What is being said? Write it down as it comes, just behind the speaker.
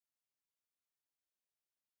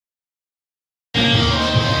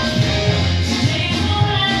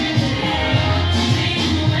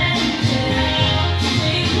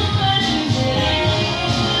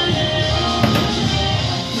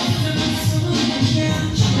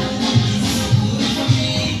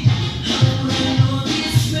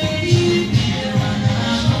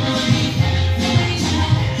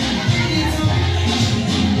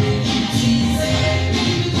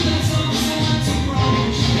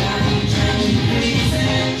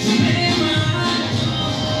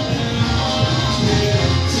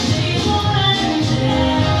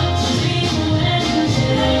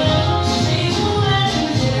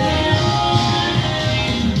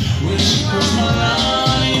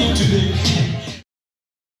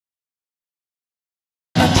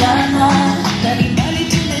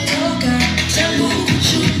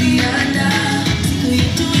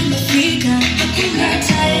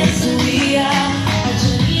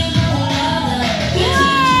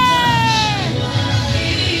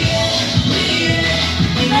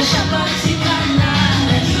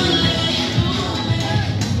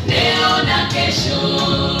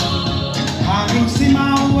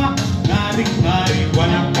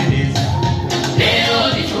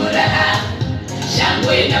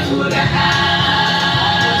na furaha.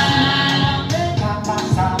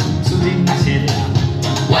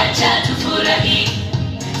 Wacha tufurahi,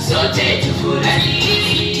 sote tufurahi.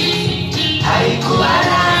 Haikuwa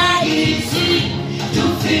rahisi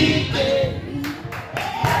tufike.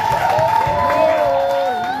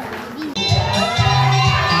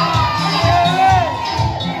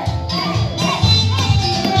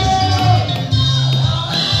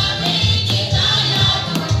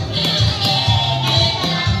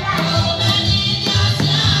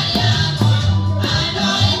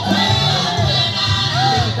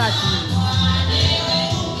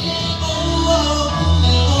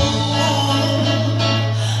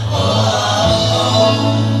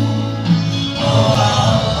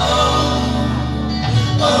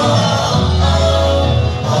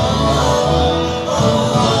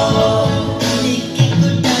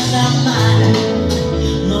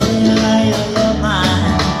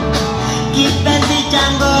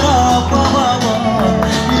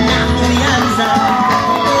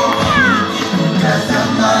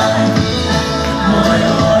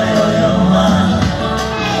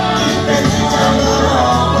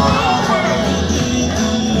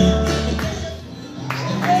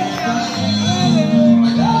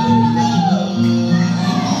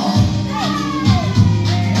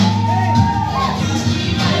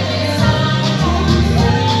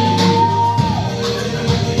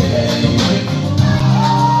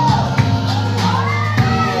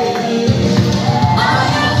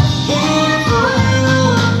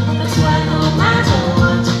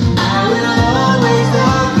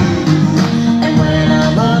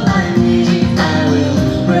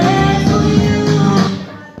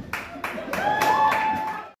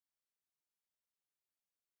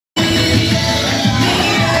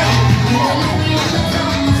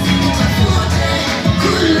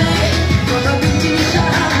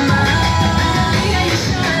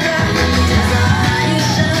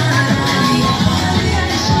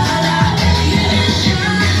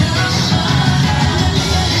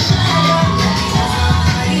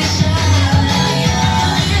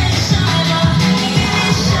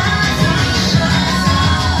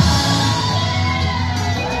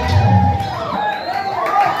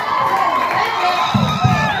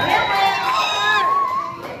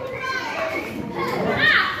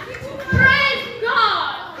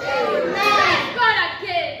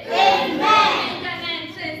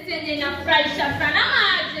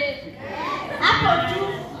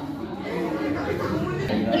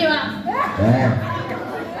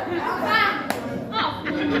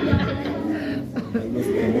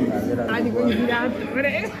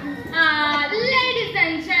 Ladies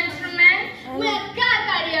and gentlemen, we are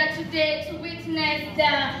gathered here today to witness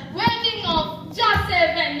the wedding of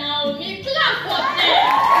Joseph and Naomi. Clap for them.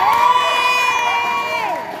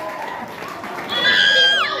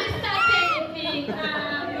 Before we start anything,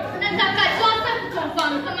 nataka Joseph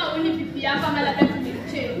confirm kama uni pipi hapa ama labda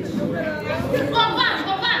tulichange. Confirm.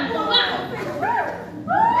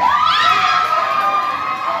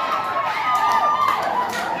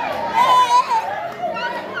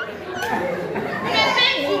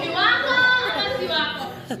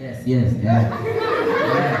 Yes, yeah.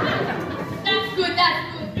 That's good.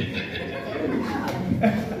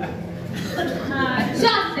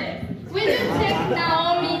 Joseph, will you take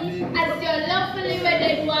Naomi as your lawfully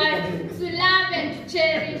wedded wife to love and to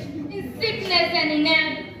cherish in sickness and in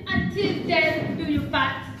health until death do you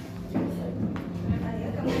part?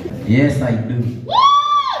 Yes, I do. Woo!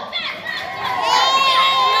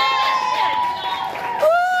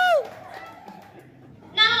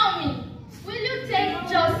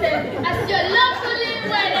 As your lawfully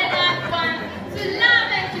wedded husband to love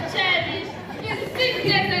and to cherish in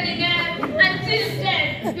sickness and in health until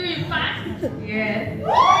death do you part? Yes.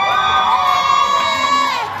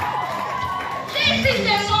 This is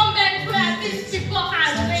the moment where these people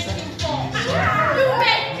are waiting for. You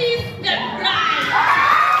make this the bride.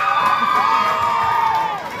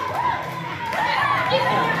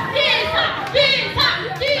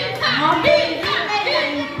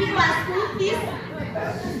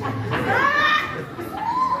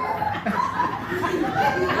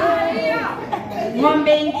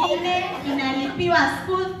 Ng'ombe ingine inalipiwa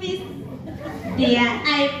school fees. There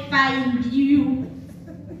I find you.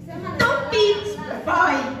 Stupid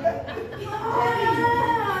boy.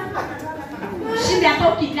 Shinda hapo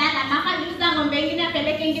ukilala, mama niuza ng'ombe ingine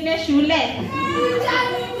apeleke ingine shule.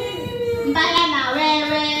 Mbaya na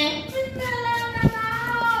wewe.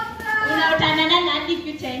 Unaotanana na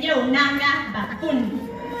kitu chenye unanga bakuni.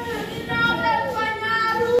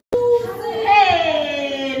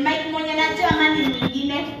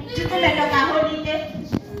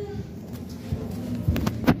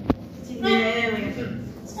 Wewe.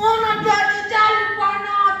 Unajali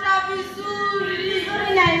bwana hata vizuri.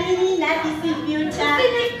 Vizuri na nini na kisi future?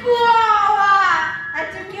 Usinikuoa.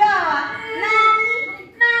 Atukioa. Nani?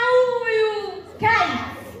 Na huyu. Kai.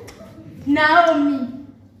 Naomi.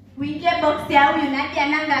 Uingie box ya huyu nadi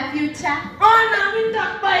ananga future. Ona mimi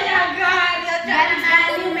nitakubaya gari.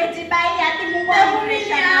 Gari umejibaia ati Mungu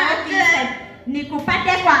amrudisha na wapi?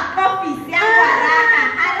 Nikupate kwa office yangu haraka.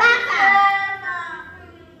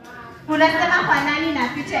 Unasema kwa nani na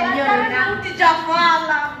future hiyo na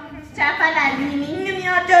utachafala. Chafala nini? Mimi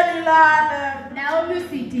yote nilala. Naomi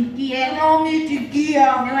usitikie. Naomi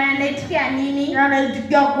tikia. Ni wanaitikia nini?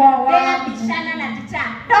 Wanaitikia kwa wapi? Tena bishana na ticha.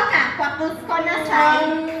 Toka kwa kuskona sasa.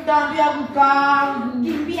 Ndambia kukaa.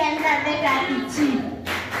 Kimbia nenda leta kichi.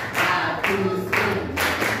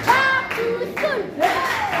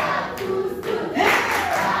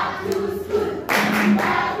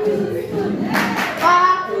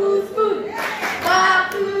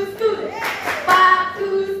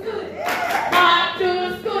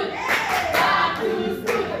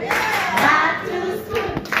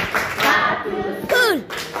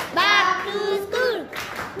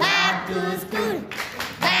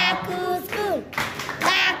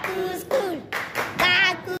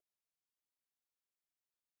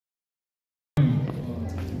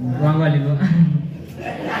 Wangu alivyo.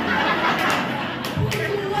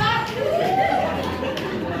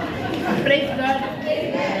 Praise God.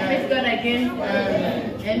 Praise God again.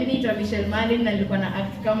 Mimi naitwa Michelle Marlin na nilikuwa na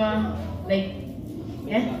act kama like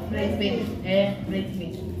bridesmaid.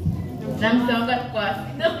 Bridesmaid. Na msonga kwa.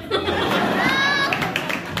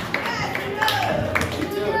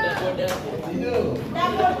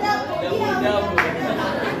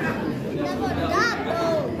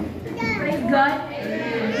 Praise God.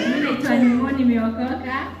 Mimi naitwa Nimo,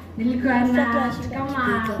 nimeokoka. Nilikuwa na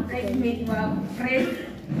kama bridesmaid wa praise.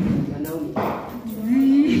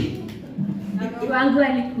 Wangu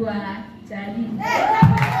alikuwa Charlie.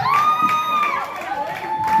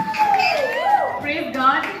 Praise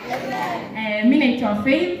God. Mimi naitwa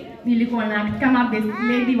Faith. Nilikuwa na kama best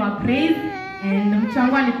lady wa praise and mtu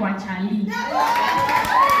wangu alikuwa Charlie.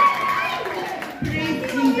 Praise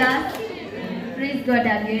Jesus. Praise God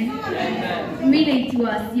again. Mimi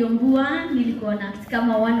naitwa Siombua, nilikuwa na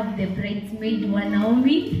kama one of the bridesmaids wa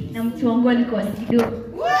Naomi na mtu wangu alikuwa Sido.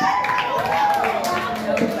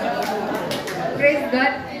 Praise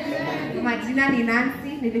God. Majina ni Nancy,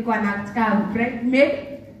 nilikuwa na kama bridesmaid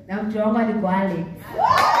na mtu wangu alikuwa Alex.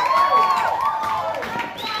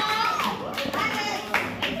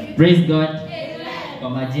 Praise God. Kwa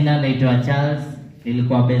majina naitwa Charles,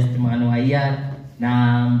 nilikuwa best man wa Ian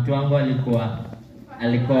na mtu wangu alikuwa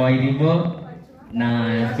Wairibo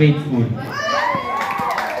na Faithful.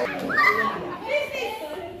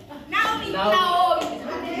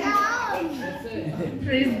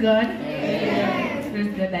 Praise God.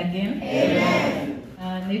 Praise God again.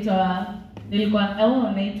 Naitwa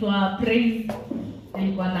Praise.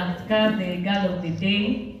 Nilikuwa na the girl of the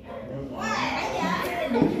day.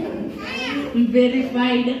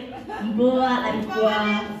 Verified. Mboa alikuwa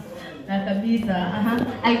na kabisa.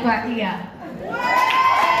 Alikuwa iya.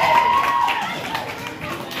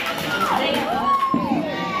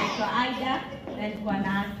 Kwa Aida alikuwa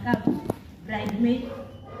na bridesmaid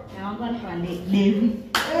na wangu alikuwa Levi.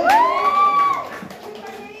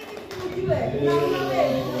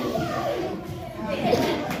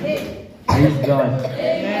 Praise God.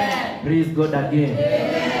 Praise God again.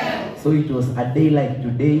 So it was a day like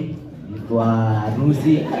today. Ilikuwa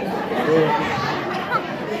harusi.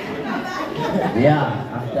 Yeah,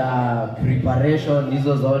 after preparation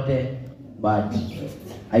hizo zote, but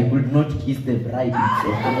I could not kiss the bride.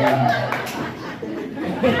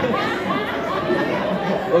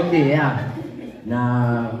 Okay, yeah.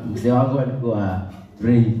 Na mzee wangu alikuwa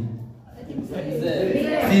brave.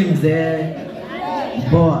 Si mzee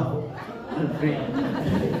poa.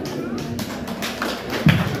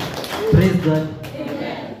 Praise God.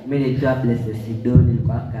 Mimi naitwa Blessed Sido,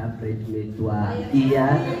 nilikuwa bridesmaid wa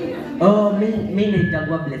Ia. Oh, mimi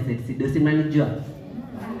naitwa Blessed Sido, si mnanijua?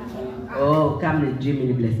 Oh, kama mnijui mimi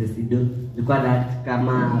ni Blessed Sido. Nilikuwa na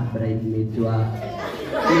kama bridesmaid wa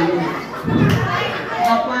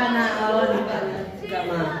hapana,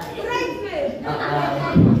 kama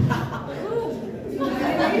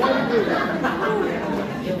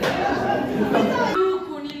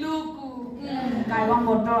Luku ni luku. Kai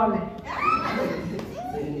wangu tole.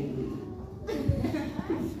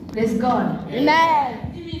 Praise God. Amen.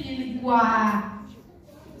 Mimi nilikuwa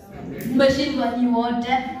mmeshindwa nyi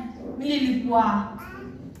wote. Mimi nilikuwa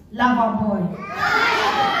lover boy.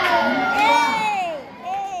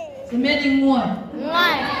 Semeni ngoi.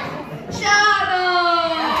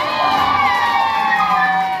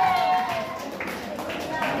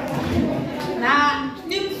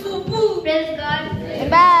 Praise God. Amen.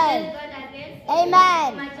 Praise God again. Amen.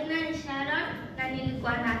 Majina ni Sharon na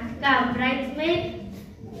nilikuwa katika bridesmaid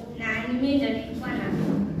na mimi ndio nilikuwa na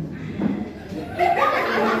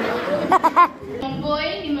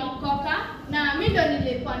Boy nimeokoka na mimi ndio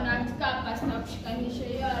nilikuwa katika pastor kushikanisha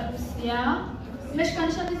hiyo harusi yao.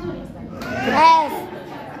 Umeshikanisha vizuri? Yes.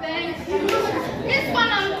 Thank you. Yes, kwa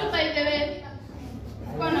mtu by the way.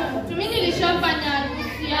 Kwa mtu mimi nilishafanya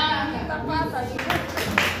harusi yao.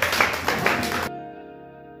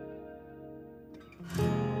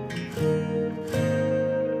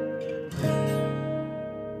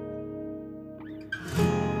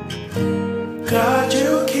 God,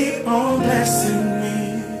 you keep on blessing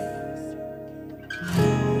me,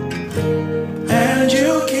 and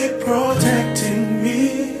you keep protecting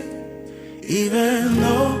me, even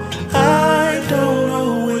though I don't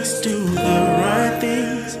always do the right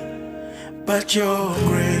things, but your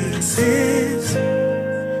grace is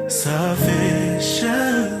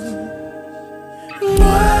sufficient.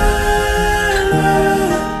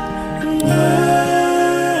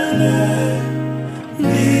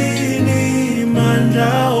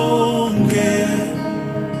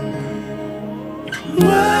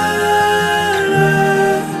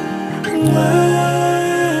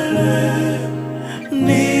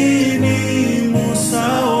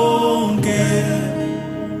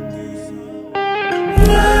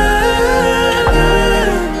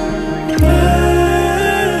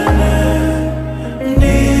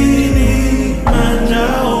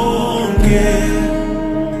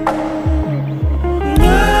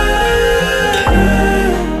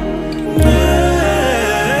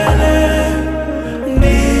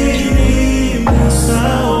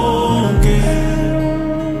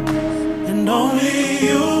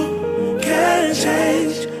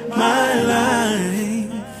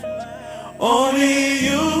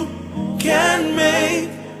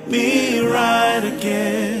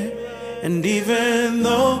 And even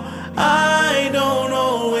though I don't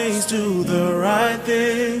always do the right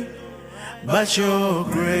thing, but your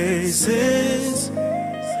grace is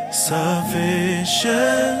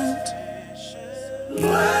sufficient.